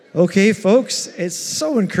Okay, folks, it's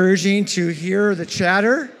so encouraging to hear the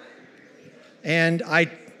chatter, and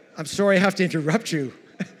I'm sorry I have to interrupt you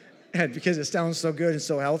because it sounds so good and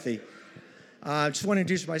so healthy. I just want to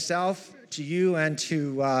introduce myself to you and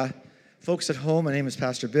to folks at home. My name is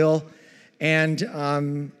Pastor Bill, and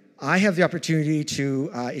I have the opportunity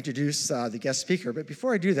to introduce the guest speaker. But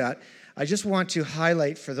before I do that, I just want to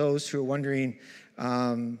highlight for those who are wondering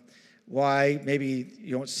why maybe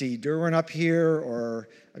you don't see Derwin up here or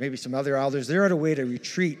maybe some other elders. They're at a way to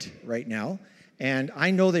retreat right now, and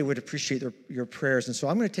I know they would appreciate your prayers. And so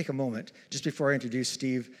I'm going to take a moment just before I introduce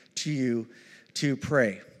Steve to you to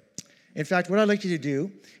pray. In fact, what I'd like you to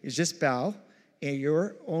do is just bow in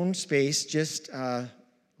your own space, just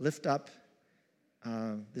lift up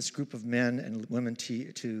this group of men and women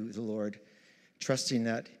to the Lord, trusting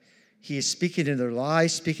that He is speaking into their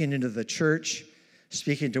lives, speaking into the church,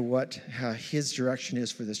 speaking to what His direction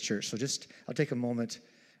is for this church. So I'll take a moment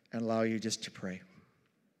and allow you just to pray.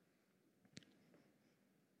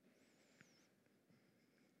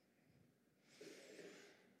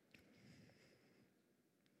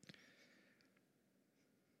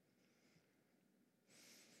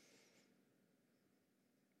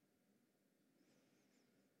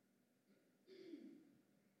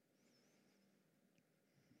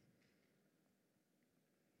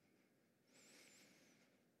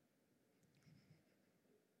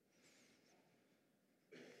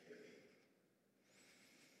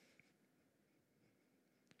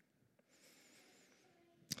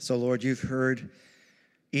 So, Lord, you've heard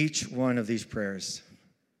each one of these prayers,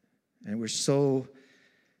 and we're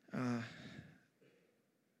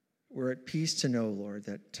at peace to know, Lord,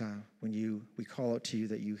 that when we call out to you,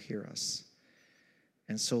 that you hear us.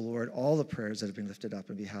 And so, Lord, all the prayers that have been lifted up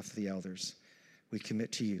on behalf of the elders, we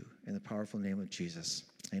commit to you in the powerful name of Jesus.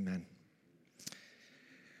 Amen.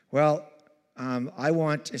 Well,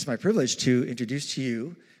 it's my privilege to introduce to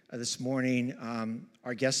you this morning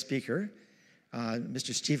our guest speaker,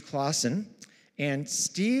 Mr. Steve Klassen. And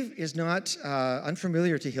Steve is not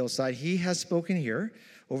unfamiliar to Hillside. He has spoken here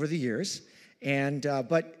over the years.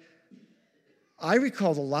 But I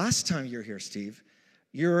recall the last time you were here, Steve,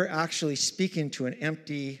 you were actually speaking to an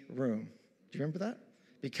empty room. Do you remember that?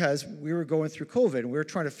 Because we were going through COVID, and we were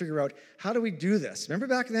trying to figure out, how do we do this? Remember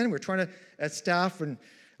back then, we were trying to, as staff and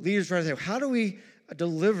leaders, trying to say, how do we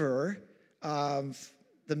deliver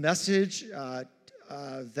the message that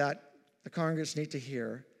the congregants need to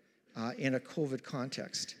hear in a COVID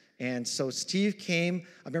context? And so Steve came.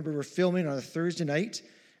 I remember we were filming on a Thursday night,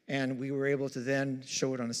 and we were able to then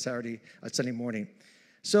show it on a Sunday morning.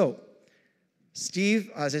 So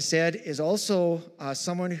Steve, as I said, is also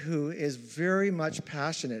someone who is very much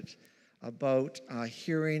passionate about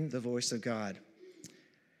hearing the voice of God.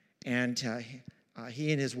 And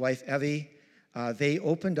he and his wife, Evie, they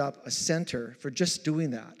opened up a center for just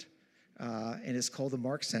doing that. And it's called the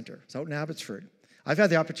Mark Center. It's out in Abbotsford. I've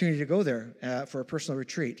had the opportunity to go there for a personal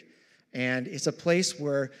retreat. And it's a place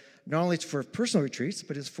where not only it's for personal retreats,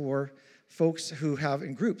 but it's for folks who have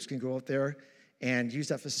in groups can go out there and use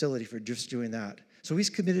that facility for just doing that. So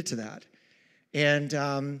he's committed to that. And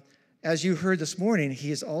as you heard this morning,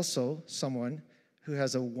 he is also someone who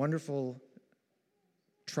has a wonderful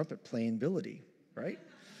trumpet playing ability, right?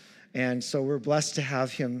 And so we're blessed to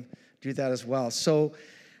have him do that as well. So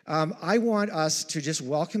I want us to just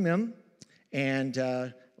welcome him, and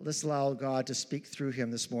let's allow God to speak through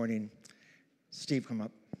him this morning. Steve, come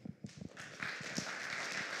up.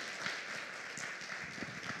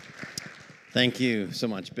 Thank you so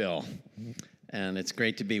much, Bill, and it's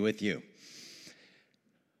great to be with you.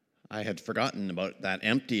 I had forgotten about that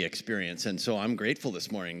empty experience, and so I'm grateful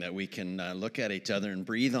this morning that we can look at each other and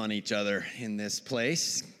breathe on each other in this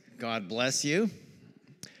place. God bless you.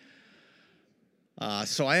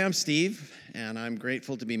 So I am Steve, and I'm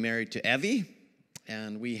grateful to be married to Evie,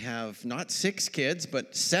 and we have not 6 kids,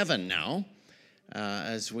 but 7 now,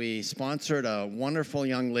 as we sponsored a wonderful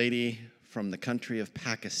young lady from the country of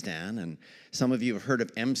Pakistan. And some of you have heard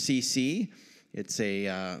of MCC. It's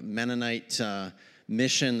a Mennonite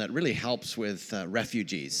mission that really helps with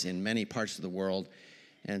refugees in many parts of the world.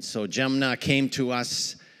 And so Jemna came to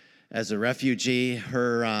us as a refugee.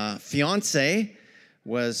 Her fiance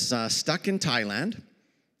was stuck in Thailand,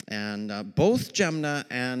 and both Jemna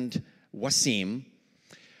and Wasim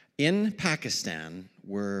in Pakistan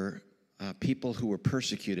were people who were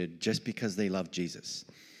persecuted just because they loved Jesus.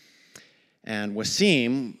 And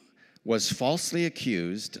Wasim was falsely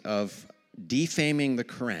accused of defaming the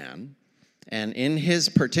Quran, and in his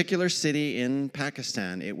particular city in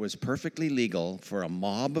Pakistan, it was perfectly legal for a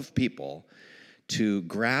mob of people to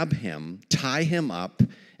grab him, tie him up,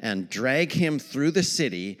 and drag him through the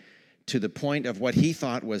city to the point of what he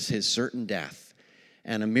thought was his certain death.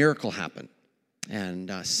 And a miracle happened.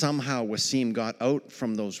 And somehow Wasim got out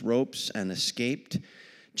from those ropes and escaped.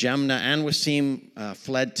 Jemna and Wasim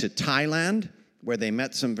fled to Thailand, where they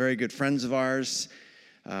met some very good friends of ours.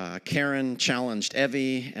 Karen challenged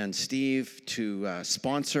Evie and Steve to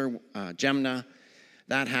sponsor Jemna.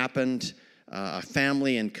 That happened. A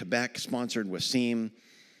family in Quebec sponsored Wasim.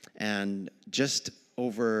 And just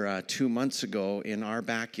over 2 months ago, in our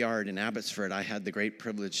backyard in Abbotsford, I had the great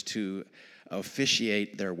privilege to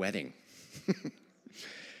officiate their wedding.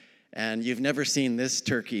 And you've never seen this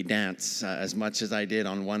turkey dance as much as I did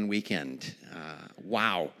on one weekend.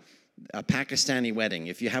 Wow. A Pakistani wedding.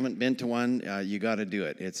 If you haven't been to one, you got to do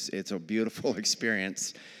it. It's a beautiful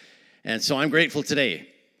experience. And so I'm grateful today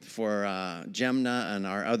for Jemna and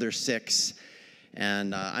our other 6.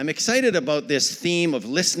 And I'm excited about this theme of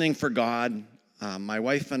listening for God. My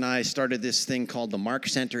wife and I started this thing called the Mark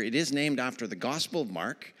Center. It is named after the Gospel of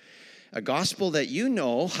Mark, a gospel that you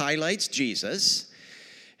know highlights Jesus.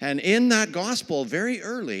 And in that gospel, very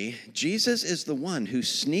early, Jesus is the one who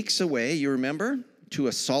sneaks away, you remember, to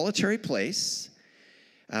a solitary place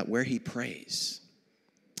where he prays.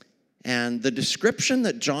 And the description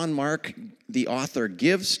that John Mark, the author,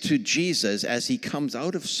 gives to Jesus as he comes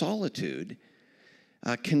out of solitude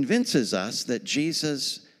convinces us that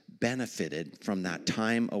Jesus benefited from that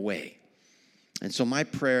time away. And so my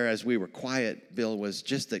prayer as we were quiet, Bill, was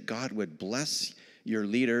just that God would bless your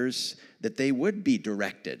leaders, that they would be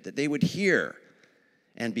directed, that they would hear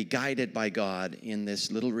and be guided by God in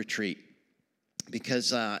this little retreat.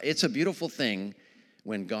 Because it's a beautiful thing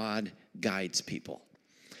when God guides people.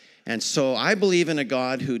 And so I believe in a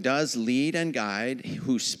God who does lead and guide,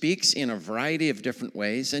 who speaks in a variety of different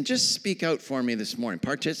ways. And just speak out for me this morning.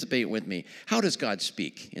 Participate with me. How does God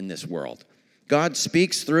speak in this world? God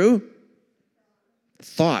speaks through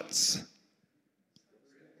thoughts.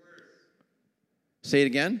 Say it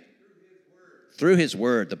again. Through his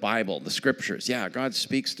word, the Bible, the scriptures. Yeah, God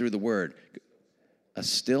speaks through the word. A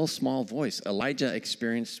still small voice. Elijah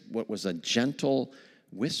experienced what was a gentle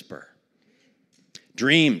whisper.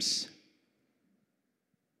 Dreams.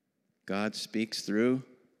 God speaks through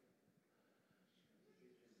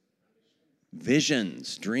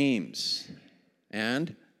visions, dreams,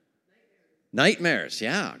 and nightmares.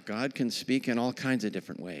 Yeah, God can speak in all kinds of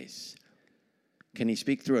different ways. Can he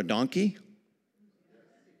speak through a donkey?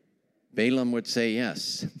 Balaam would say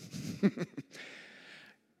yes.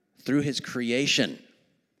 Through his creation.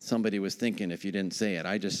 Somebody was thinking if you didn't say it.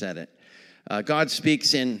 I just said it. God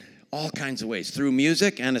speaks in all kinds of ways. Through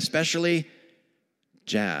music and especially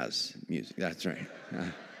jazz music. That's right.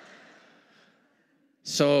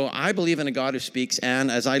 So I believe in a God who speaks.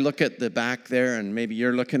 And as I look at the back there, and maybe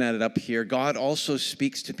you're looking at it up here, God also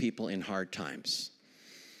speaks to people in hard times.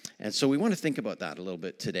 And so we want to think about that a little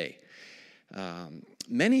bit today.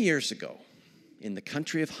 Many years ago, in the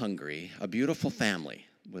country of Hungary, a beautiful family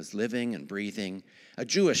was living and breathing, a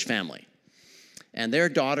Jewish family. And their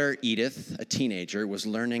daughter, Edith, a teenager, was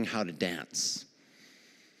learning how to dance.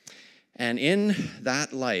 And in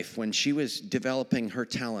that life, when she was developing her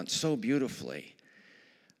talent so beautifully,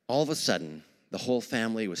 all of a sudden, the whole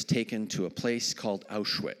family was taken to a place called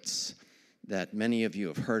Auschwitz that many of you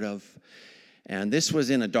have heard of. And this was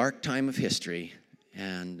in a dark time of history,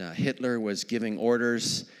 and Hitler was giving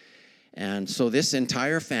orders. And so this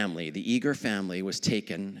entire family, the Eager family, was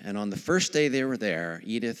taken. And on the first day they were there,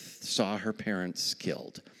 Edith saw her parents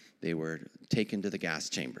killed. They were taken to the gas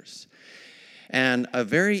chambers. And a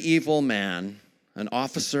very evil man, an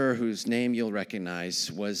officer whose name you'll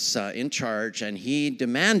recognize, was in charge. And he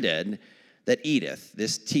demanded that Edith,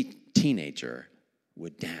 this teenager,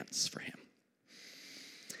 would dance for him.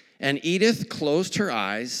 And Edith closed her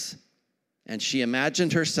eyes, and she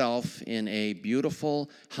imagined herself in a beautiful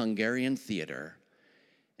Hungarian theater,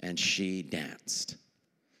 and she danced,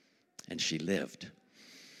 and she lived.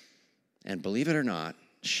 And believe it or not,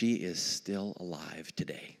 she is still alive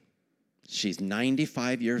today. She's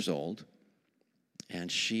 95 years old,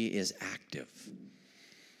 and she is active.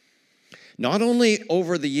 Not only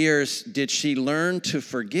over the years did she learn to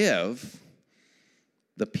forgive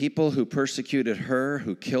the people who persecuted her,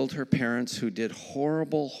 who killed her parents, who did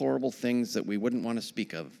horrible, horrible things that we wouldn't want to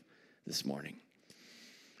speak of this morning.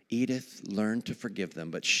 Edith learned to forgive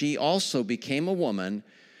them, but she also became a woman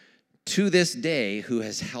to this day who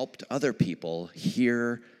has helped other people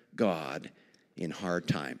hear God in hard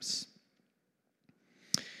times.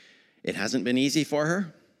 It hasn't been easy for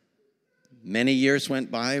her. Many years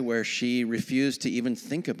went by where she refused to even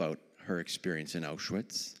think about her experience in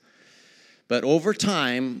Auschwitz. But over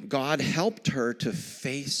time, God helped her to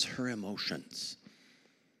face her emotions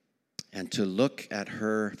and to look at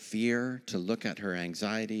her fear, to look at her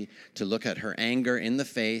anxiety, to look at her anger in the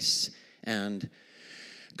face. And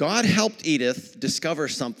God helped Edith discover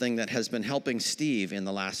something that has been helping Steve in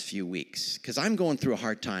the last few weeks, because I'm going through a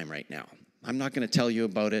hard time right now. I'm not going to tell you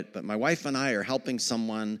about it, but my wife and I are helping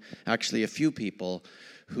someone, actually a few people,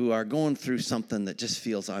 who are going through something that just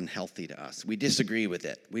feels unhealthy to us. We disagree with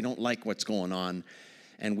it. We don't like what's going on,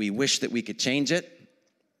 and we wish that we could change it.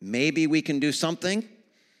 Maybe we can do something,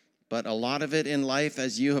 but a lot of it in life,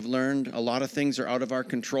 as you have learned, a lot of things are out of our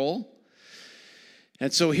control.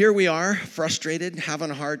 And so here we are, frustrated, having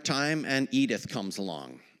a hard time, and Edith comes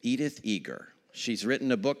along. Edith Eager. She's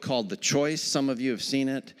written a book called The Choice. Some of you have seen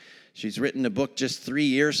it. She's written a book just 3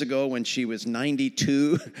 years ago when she was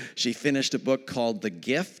 92. She finished a book called The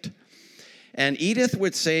Gift. And Edith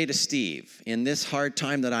would say to Steve, in this hard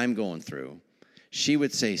time that I'm going through, she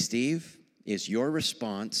would say, Steve, is your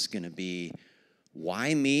response going to be,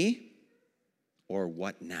 why me or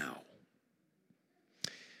what now?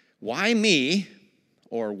 Why me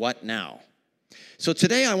or what now? So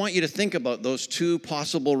today I want you to think about those two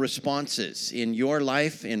possible responses in your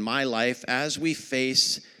life, in my life, as we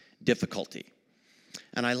face difficulty.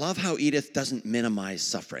 And I love how Edith doesn't minimize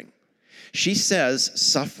suffering. She says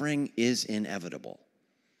suffering is inevitable.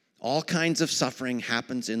 All kinds of suffering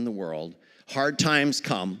happens in the world. Hard times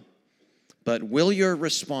come. But will your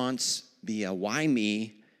response be a why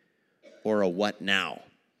me or a what now?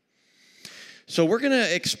 So we're going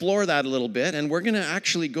to explore that a little bit, and we're going to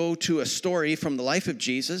actually go to a story from the life of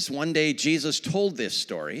Jesus. One day Jesus told this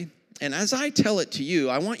story. And as I tell it to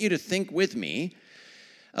you, I want you to think with me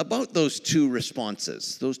about those two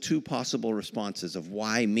responses, those two possible responses of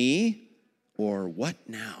why me or what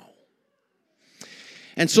now?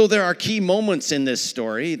 And so there are key moments in this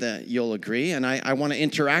story that you'll agree, and I want to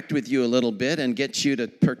interact with you a little bit and get you to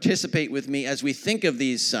participate with me as we think of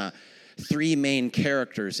these three main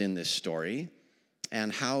characters in this story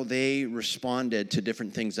and how they responded to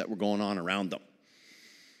different things that were going on around them.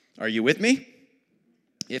 Are you with me?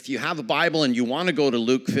 If you have a Bible and you want to go to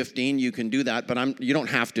Luke 15, you can do that, but you don't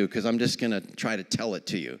have to, because I'm just going to try to tell it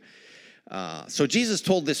to you. So Jesus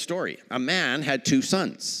told this story. A man had 2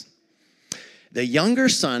 sons. The younger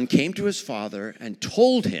son came to his father and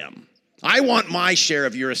told him, I want my share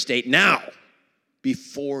of your estate now,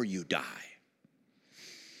 before you die.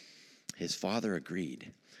 His father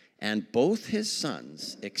agreed, and both his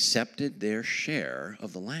sons accepted their share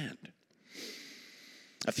of the land.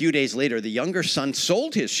 A few days later, the younger son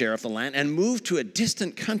sold his share of the land and moved to a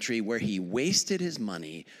distant country where he wasted his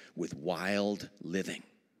money with wild living.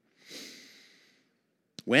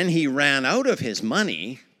 When he ran out of his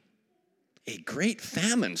money, a great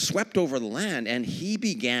famine swept over the land, and he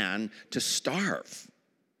began to starve.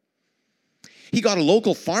 He got a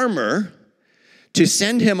local farmer to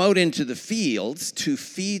send him out into the fields to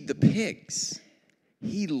feed the pigs.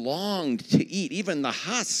 He longed to eat even the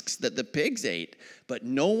husks that the pigs ate, but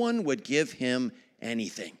no one would give him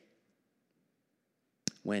anything.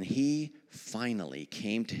 When he finally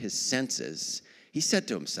came to his senses, he said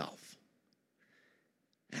to himself,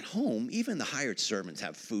 at home, even the hired servants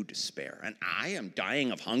have food to spare, and I am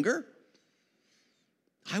dying of hunger?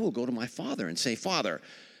 I will go to my father and say, Father,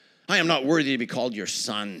 I am not worthy to be called your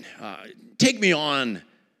son. Take me on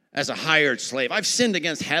as a hired slave. I've sinned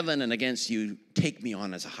against heaven and against you. Take me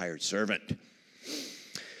on as a hired servant.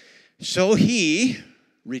 So he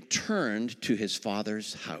returned to his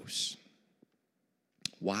father's house.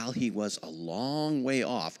 While he was a long way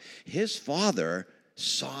off, his father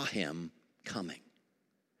saw him coming.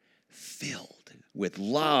 Filled with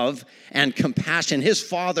love and compassion, his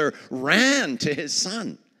father ran to his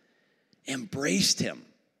son, embraced him,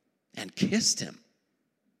 and kissed him.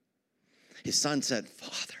 His son said,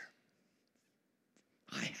 Father,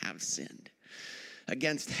 I have sinned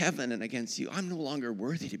against heaven and against you. I'm no longer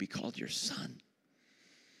worthy to be called your son.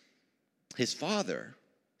 His father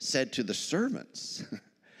said to the servants,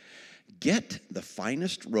 get the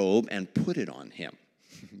finest robe and put it on him.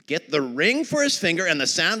 Get the ring for his finger and the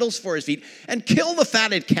sandals for his feet, and kill the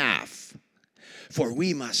fatted calf. For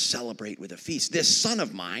we must celebrate with a feast. This son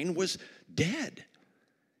of mine was dead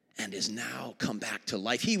and is now come back to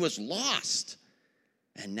life. He was lost,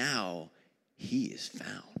 and now he is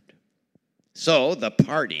found. So the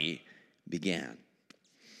party began.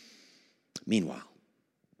 Meanwhile,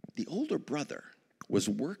 the older brother was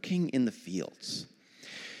working in the fields.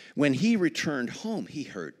 When he returned home, he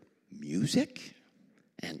heard music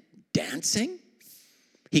and dancing.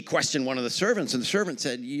 He questioned one of the servants, and the servant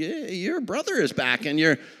said, your brother is back, and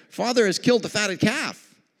your father has killed the fatted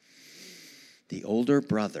calf. The older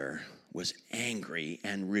brother was angry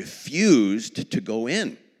and refused to go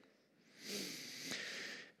in.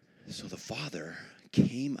 So the father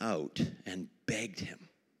came out and begged him.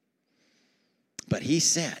 But he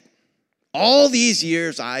said, all these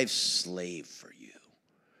years I've slaved for you.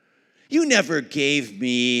 You never gave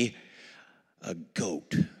me a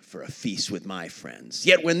goat for a feast with my friends.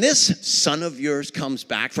 Yet when this son of yours comes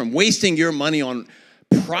back from wasting your money on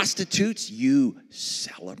prostitutes, you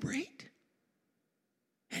celebrate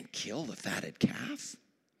and kill the fatted calf?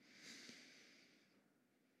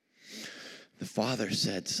 The father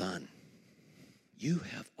said, son, you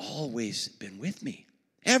have always been with me.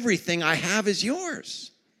 Everything I have is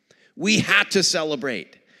yours. We had to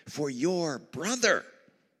celebrate, for your brother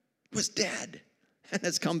was dead and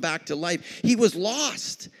has come back to life. He was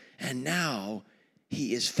lost, and now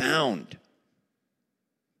he is found.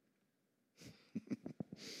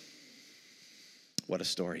 What a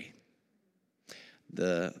story.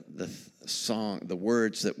 The song, the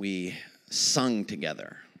words that we sung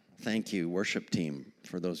together. Thank you, worship team,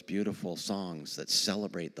 for those beautiful songs that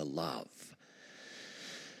celebrate the love.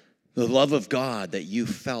 The love of God that you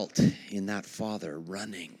felt in that father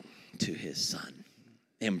running to his son,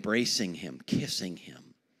 embracing him, kissing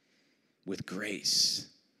him with grace.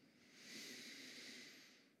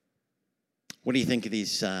 What do you think of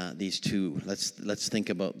these two? Let's think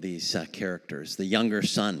about these characters. The younger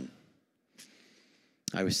son.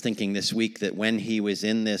 I was thinking this week that when he was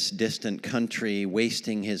in this distant country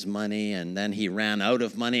wasting his money, and then he ran out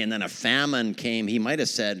of money, and then a famine came, he might have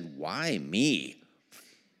said, why me?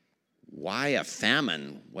 Why a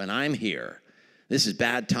famine when I'm here? This is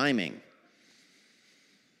bad timing.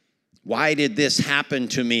 Why did this happen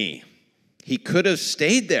to me? He could have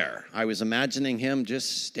stayed there. I was imagining him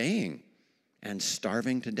just staying and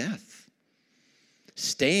starving to death.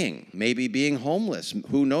 Staying, maybe being homeless.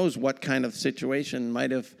 Who knows what kind of situation might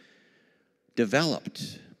have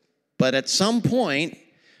developed. But at some point,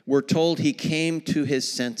 we're told he came to his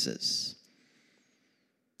senses.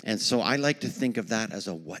 And so I like to think of that as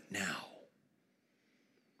a what now?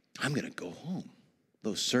 I'm going to go home.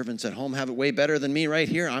 Those servants at home have it way better than me right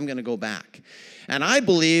here. I'm going to go back. And I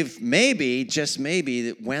believe maybe, just maybe,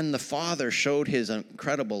 that when the father showed his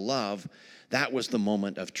incredible love, that was the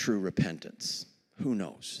moment of true repentance. Who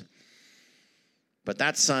knows? But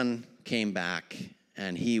that son came back,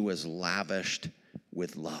 and he was lavished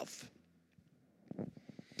with love.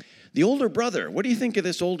 The older brother, what do you think of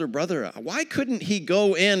this older brother? Why couldn't he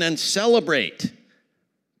go in and celebrate?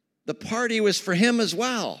 The party was for him as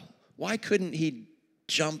well. Why couldn't he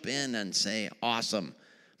jump in and say, awesome,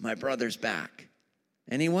 my brother's back?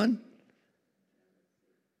 Anyone?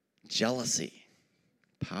 Jealousy.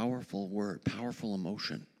 Powerful word, powerful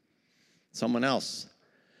emotion. Someone else.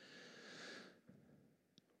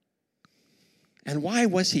 And why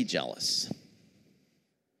was he jealous?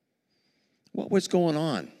 What was going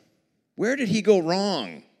on? Where did he go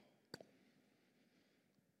wrong?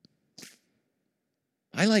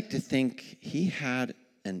 I like to think he had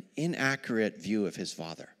an inaccurate view of his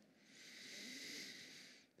father.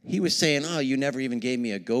 He was saying, oh, you never even gave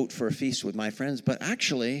me a goat for a feast with my friends. But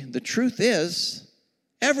actually, the truth is,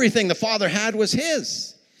 everything the father had was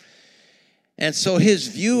his. And so his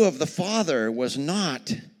view of the father was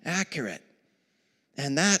not accurate.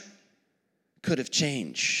 And that could have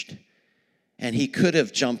changed. And he could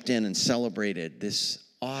have jumped in and celebrated this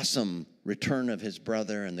awesome return of his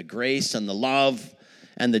brother and the grace and the love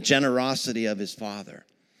and the generosity of his father.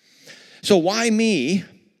 So why me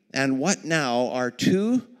and what now are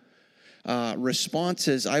two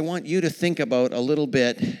responses I want you to think about a little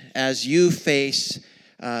bit as you face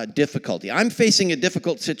difficulty. I'm facing a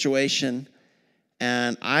difficult situation,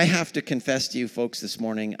 and I have to confess to you folks this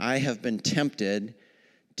morning, I have been tempted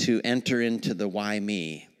to enter into the why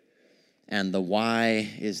me, and the why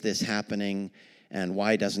is this happening, and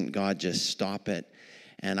why doesn't God just stop it?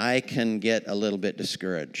 And I can get a little bit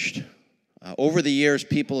discouraged. Over the years,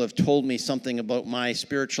 people have told me something about my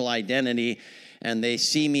spiritual identity, and they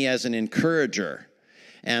see me as an encourager.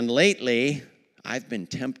 And lately, I've been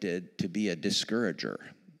tempted to be a discourager.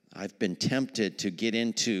 I've been tempted to get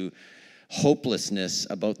into hopelessness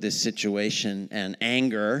about this situation and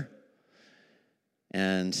anger.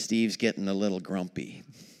 And Steve's getting a little grumpy.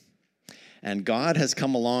 And God has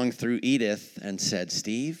come along through Edith and said,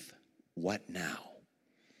 Steve, what now?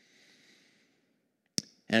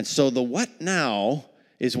 And so the what now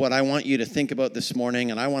is what I want you to think about this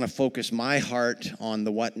morning, and I want to focus my heart on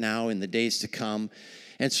the what now in the days to come.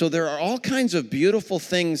 And so there are all kinds of beautiful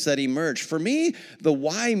things that emerge. For me, the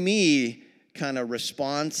why me kind of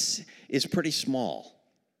response is pretty small.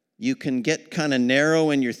 You can get kind of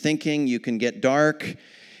narrow in your thinking. You can get dark,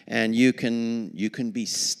 and you can be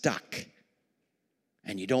stuck.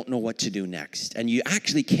 And you don't know what to do next. And you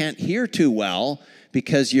actually can't hear too well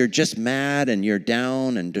because you're just mad and you're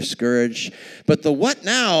down and discouraged. But the what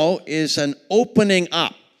now is an opening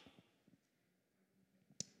up.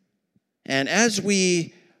 And as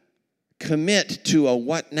we commit to a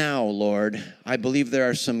what now, Lord, I believe there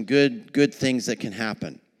are some good things that can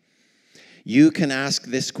happen. You can ask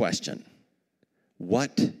this question: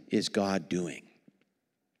 what is God doing?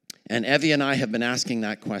 And Evie and I have been asking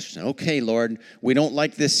that question. Okay, Lord, we don't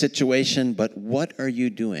like this situation, but what are you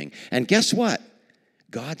doing? And guess what?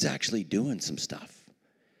 God's actually doing some stuff.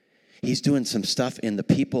 He's doing some stuff in the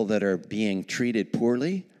people that are being treated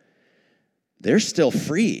poorly. They're still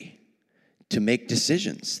free to make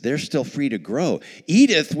decisions. They're still free to grow.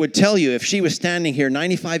 Edith would tell you, if she was standing here,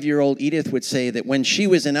 95-year-old Edith would say that when she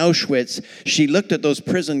was in Auschwitz, she looked at those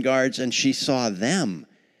prison guards and she saw them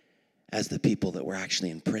as the people that were actually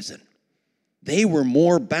in prison. They were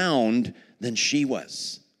more bound than she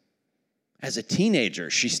was. As a teenager,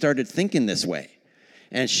 she started thinking this way.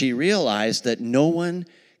 And she realized that no one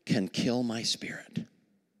can kill my spirit.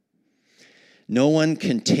 No one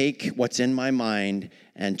can take what's in my mind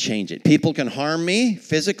and change it. People can harm me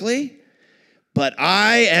physically, but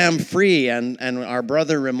I am free. And our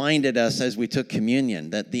brother reminded us as we took communion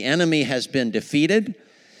that the enemy has been defeated.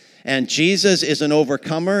 And Jesus is an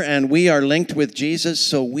overcomer, and we are linked with Jesus,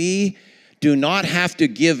 so we do not have to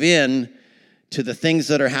give in to the things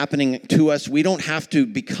that are happening to us. We don't have to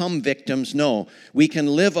become victims. No, we can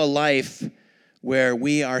live a life where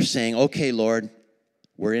we are saying, okay, Lord,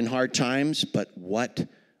 we're in hard times, but what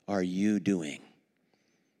are you doing?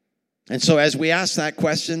 And so as we ask that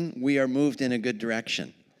question, we are moved in a good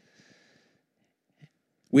direction.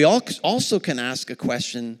 We also can ask a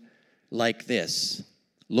question like this: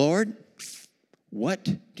 Lord, what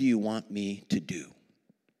do you want me to do?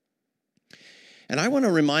 And I want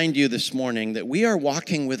to remind you this morning that we are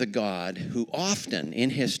walking with a God who often in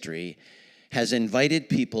history has invited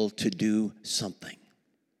people to do something.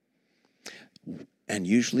 And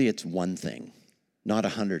usually it's one thing, not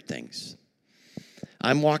 100 things.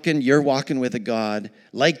 You're walking with a God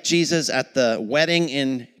like Jesus at the wedding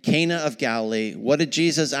in Cana of Galilee. What did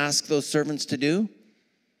Jesus ask those servants to do?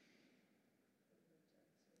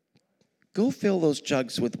 Go fill those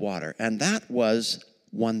jugs with water. And that was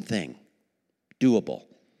one thing, doable.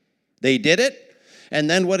 They did it. And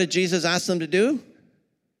then what did Jesus ask them to do?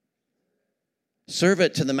 Serve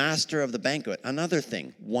it to the master of the banquet. Another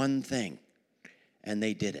thing, one thing. And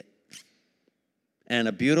they did it. And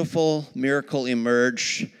a beautiful miracle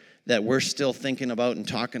emerged that we're still thinking about and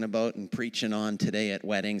talking about and preaching on today at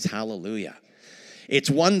weddings. Hallelujah. It's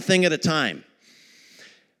one thing at a time.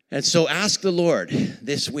 And so ask the Lord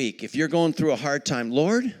this week, if you're going through a hard time,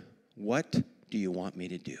 Lord, what do you want me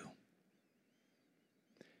to do?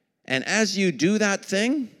 And as you do that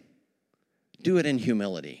thing, do it in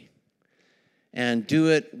humility. And do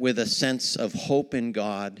it with a sense of hope in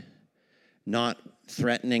God, not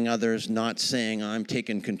threatening others, not saying, I'm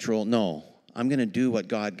taking control. No, I'm going to do what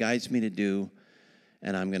God guides me to do,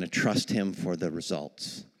 and I'm going to trust him for the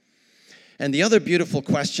results. And the other beautiful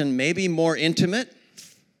question, maybe more intimate,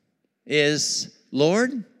 is,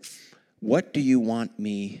 Lord, what do you want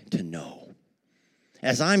me to know?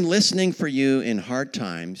 As I'm listening for you in hard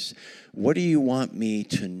times, what do you want me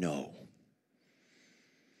to know?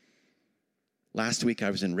 Last week I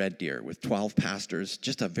was in Red Deer with 12 pastors,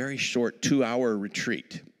 just a very short 2-hour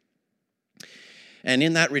retreat. And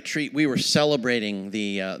in that retreat, we were celebrating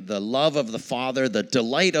the love of the Father, the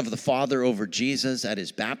delight of the Father over Jesus at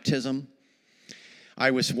his baptism.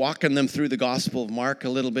 I was walking them through the Gospel of Mark a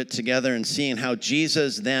little bit together and seeing how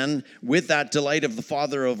Jesus then, with that delight of the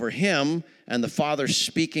Father over him, and the Father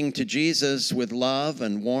speaking to Jesus with love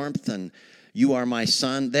and warmth and you are my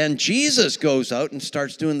son, then Jesus goes out and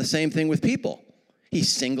starts doing the same thing with people. He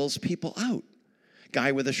singles people out.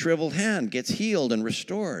 Guy with a shriveled hand gets healed and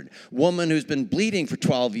restored. Woman who's been bleeding for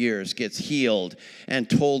 12 years gets healed and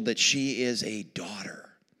told that she is a daughter.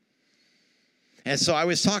 And so I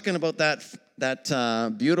was talking about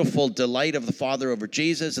that beautiful delight of the Father over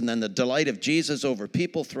Jesus, and then the delight of Jesus over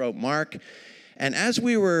people throughout Mark. And as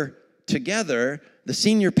we were together, the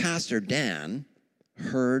senior pastor, Dan,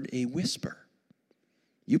 heard a whisper.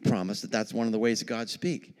 You promised that that's one of the ways that God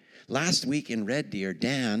speaks. Last week in Red Deer,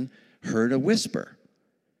 Dan heard a whisper.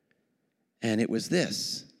 And it was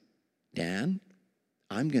this: Dan,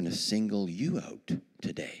 I'm going to single you out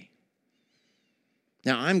today.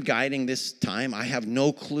 Now, I'm guiding this time. I have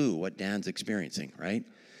no clue what Dan's experiencing, right?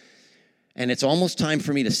 And it's almost time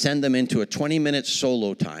for me to send them into a 20-minute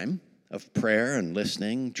solo time of prayer and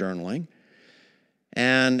listening, journaling.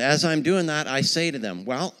 And as I'm doing that, I say to them,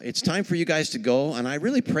 well, it's time for you guys to go, and I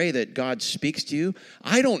really pray that God speaks to you.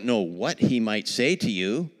 I don't know what he might say to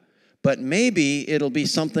you, but maybe it'll be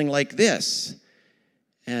something like this.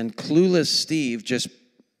 And clueless Steve just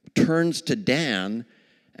turns to Dan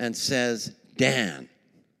and says, Dan,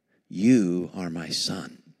 you are my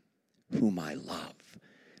son, whom I love.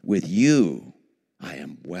 With you, I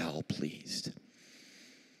am well pleased.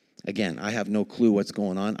 Again, I have no clue what's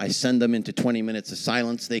going on. I send them into 20 minutes of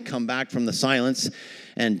silence. They come back from the silence,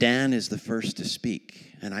 and Dan is the first to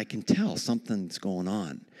speak. And I can tell something's going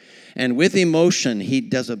on. And with emotion, he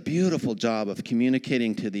does a beautiful job of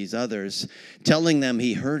communicating to these others, telling them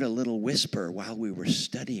he heard a little whisper while we were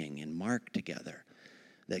studying in Mark together,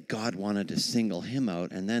 that God wanted to single him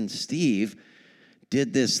out. And then Steve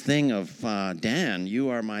did this thing of, Dan, you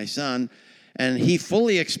are my son. And he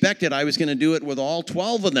fully expected I was going to do it with all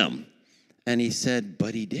 12 of them. And he said,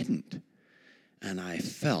 but he didn't. And I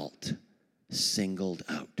felt singled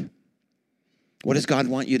out. What does God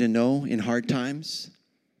want you to know in hard times?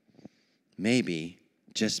 Maybe,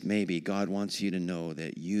 just maybe, God wants you to know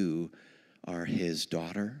that you are his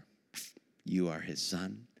daughter. You are his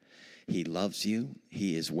son. He loves you.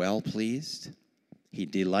 He is well pleased. He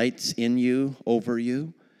delights in you, over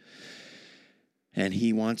you. And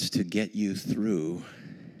he wants to get you through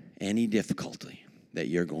any difficulty that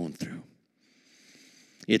you're going through.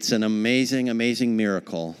 It's an amazing, amazing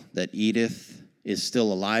miracle that Edith is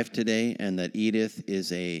still alive today, and that Edith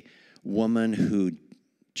is a woman who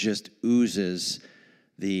just oozes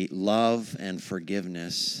the love and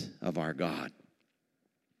forgiveness of our God.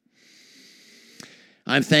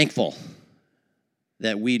 I'm thankful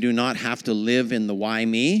that we do not have to live in the why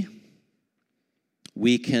me.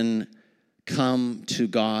 We can come to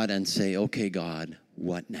God and say, okay, God,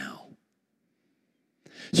 what now?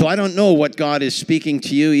 So I don't know what God is speaking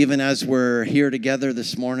to you even as we're here together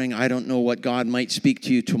this morning. I don't know what God might speak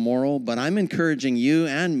to you tomorrow, but I'm encouraging you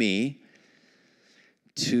and me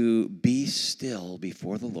to be still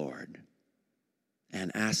before the Lord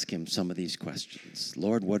and ask him some of these questions.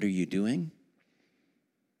 Lord, what are you doing?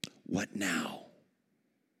 What now?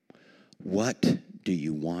 What do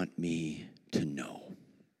you want me to know?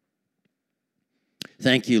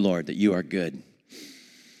 Thank you, Lord, that you are good.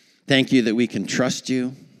 Thank you that we can trust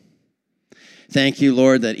you. Thank you,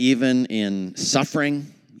 Lord, that even in suffering,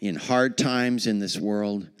 in hard times in this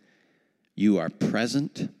world, you are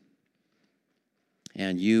present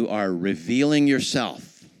and you are revealing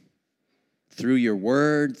yourself through your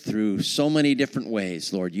word, through so many different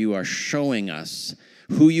ways, Lord. You are showing us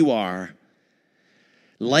who you are.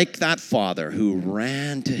 Like that father who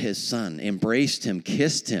ran to his son, embraced him,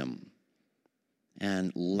 kissed him,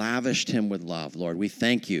 and lavished him with love. Lord, we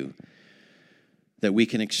thank you that we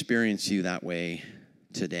can experience you that way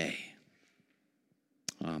today.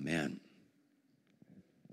 Amen.